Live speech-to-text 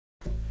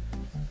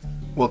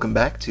Welcome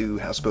back to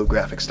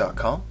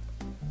houseboatgraphics.com.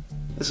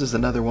 This is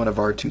another one of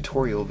our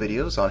tutorial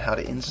videos on how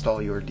to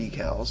install your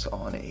decals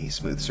on a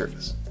smooth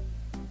surface.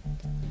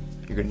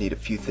 You're going to need a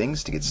few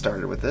things to get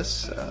started with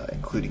this,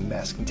 including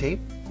masking tape,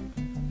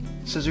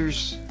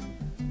 scissors,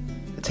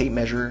 a tape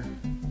measure,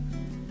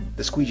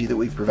 the squeegee that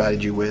we've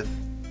provided you with,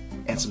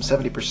 and some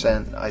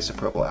 70%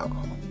 isopropyl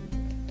alcohol.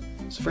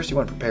 So first you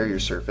want to prepare your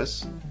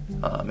surface.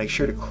 Make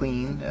sure to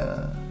clean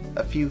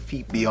a few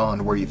feet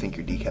beyond where you think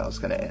your decal is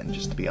going to end,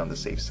 just to be on the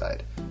safe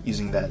side,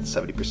 using that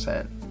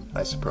 70%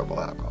 isopropyl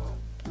alcohol.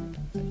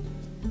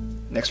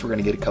 Next we're going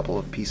to get a couple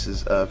of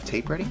pieces of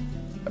tape ready,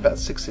 about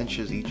 6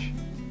 inches each,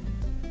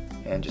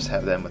 and just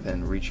have them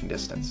within reaching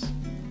distance.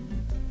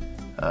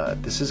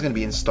 This is going to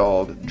be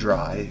installed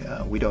dry.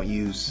 We don't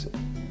use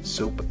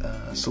soap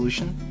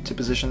solution to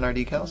position our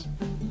decals.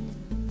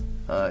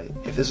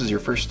 If this is your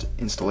first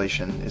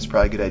installation, it's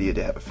probably a good idea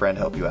to have a friend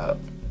help you out.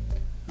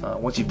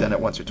 Once you've done it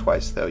once or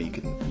twice, though, you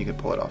can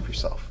pull it off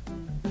yourself.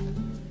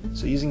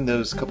 So using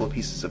those couple of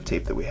pieces of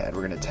tape that we had,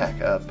 we're going to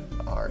tack up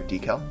our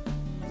decal,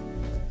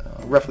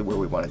 roughly where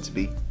we want it to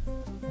be.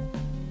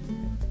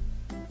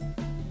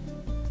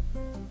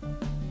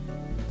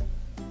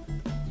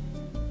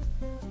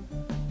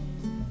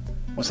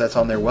 Once that's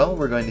on there well,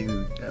 we're going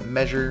to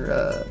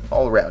measure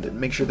all around it,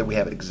 make sure that we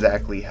have it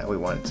exactly how we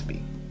want it to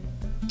be.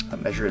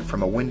 Measure it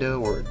from a window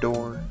or a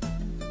door.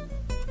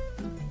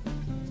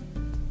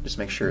 Just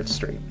make sure it's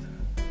straight.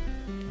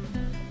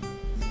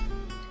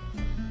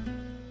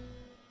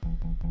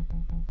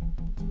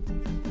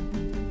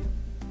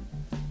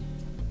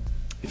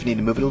 If you need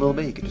to move it a little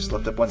bit, you can just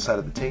lift up one side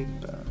of the tape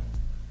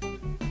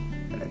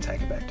and then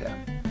tack it back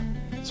down.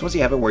 So once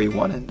you have it where you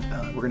want it,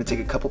 we're going to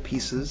take a couple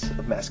pieces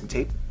of masking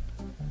tape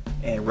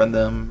and run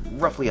them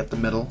roughly up the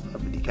middle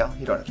of the decal.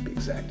 You don't have to be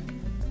exact.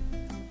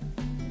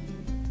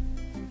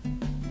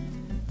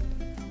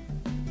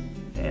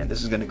 And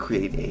this is going to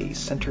create a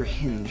center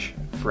hinge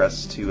for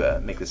us to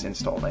make this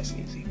install nice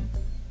and easy.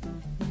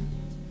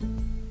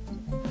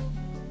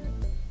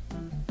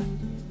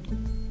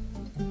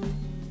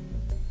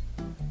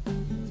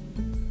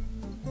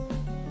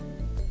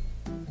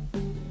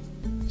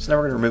 So now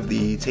we're going to remove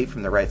the tape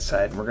from the right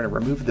side, and we're going to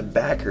remove the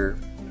backer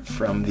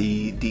from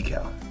the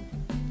decal.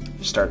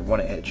 Just start at one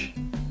edge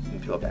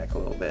and peel it back a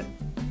little bit.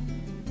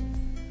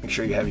 Make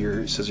sure you have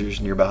your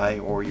scissors nearby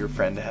or your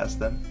friend has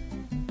them.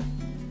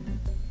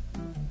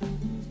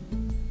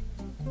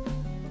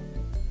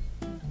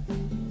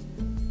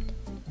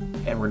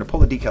 And we're going to pull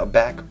the decal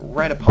back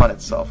right upon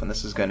itself, and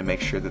this is going to make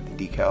sure that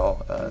the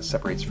decal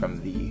separates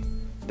from the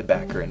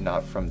backer and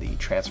not from the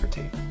transfer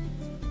tape.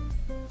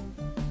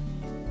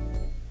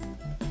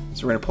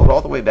 So we're going to pull it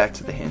all the way back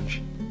to the hinge,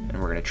 and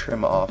we're going to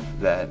trim off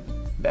that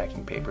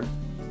backing paper.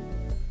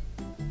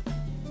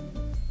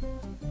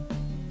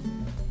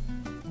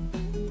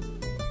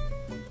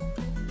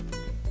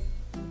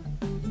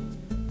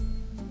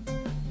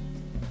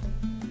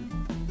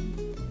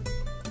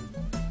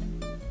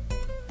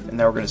 And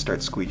now we're going to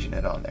start squeegeeing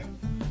it on there.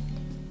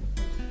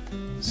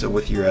 So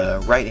with your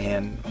right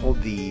hand,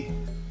 hold the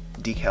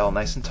decal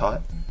nice and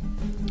taut,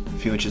 a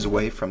few inches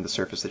away from the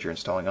surface that you're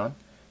installing on,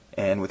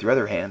 and with your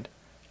other hand,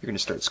 you're going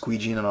to start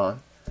squeegeeing it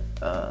on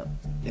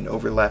in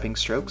overlapping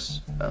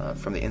strokes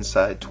from the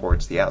inside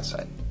towards the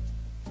outside.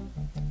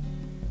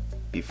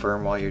 Be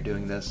firm while you're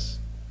doing this.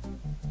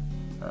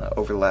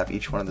 Overlap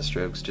each one of the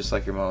strokes just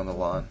like you're mowing the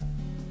lawn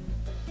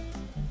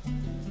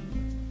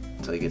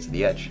until you get to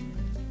the edge.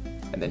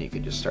 And then you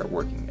can just start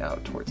working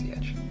out towards the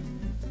edge.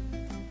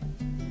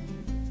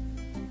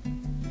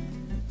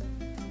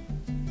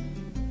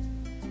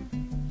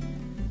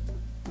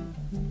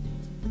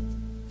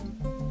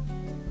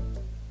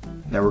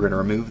 Now we're going to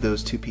remove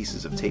those two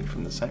pieces of tape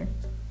from the center.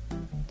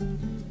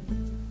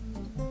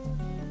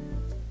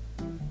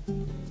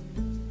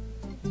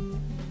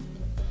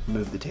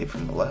 Remove the tape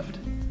from the left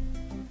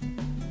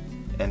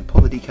and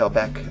pull the decal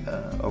back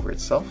over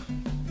itself.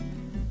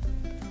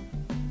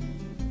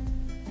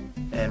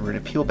 And we're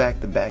going to peel back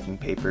the backing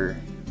paper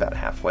about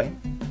halfway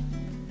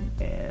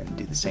and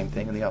do the same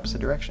thing in the opposite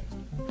direction.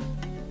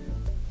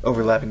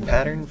 Overlapping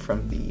pattern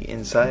from the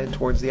inside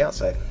towards the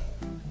outside.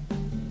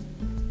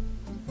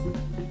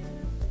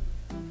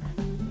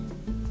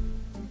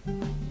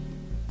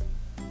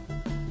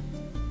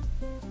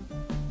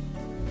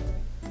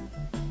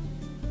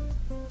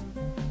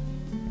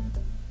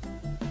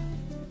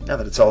 Now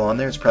that it's all on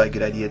there, it's probably a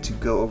good idea to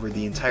go over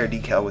the entire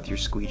decal with your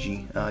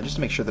squeegee, just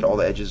to make sure that all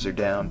the edges are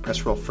down.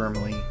 Press real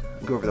firmly,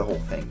 go over the whole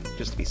thing,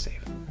 just to be safe.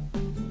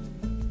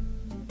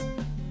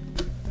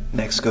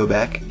 Next, go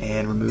back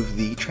and remove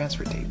the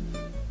transfer tape.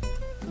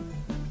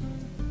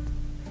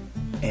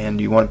 And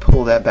you want to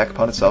pull that back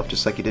upon itself,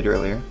 just like you did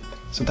earlier.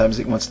 Sometimes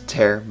it wants to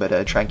tear,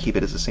 but try and keep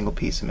it as a single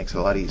piece. It makes it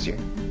a lot easier.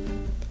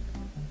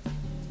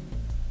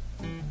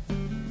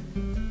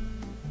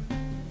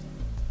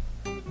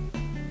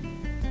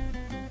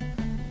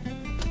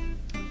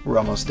 We're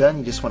almost done.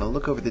 You just want to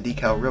look over the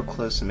decal real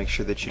close and make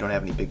sure that you don't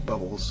have any big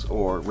bubbles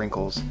or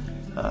wrinkles.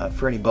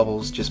 For any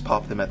bubbles, just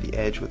pop them at the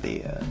edge with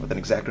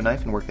an exacto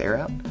knife and work the air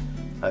out.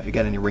 If you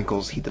got any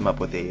wrinkles, heat them up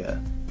with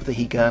a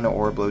heat gun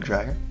or a blow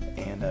dryer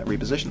and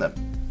reposition them.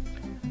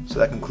 So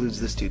that concludes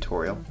this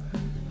tutorial.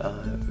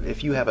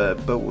 If you have a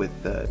boat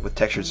with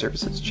textured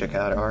surfaces, check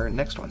out our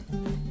next one.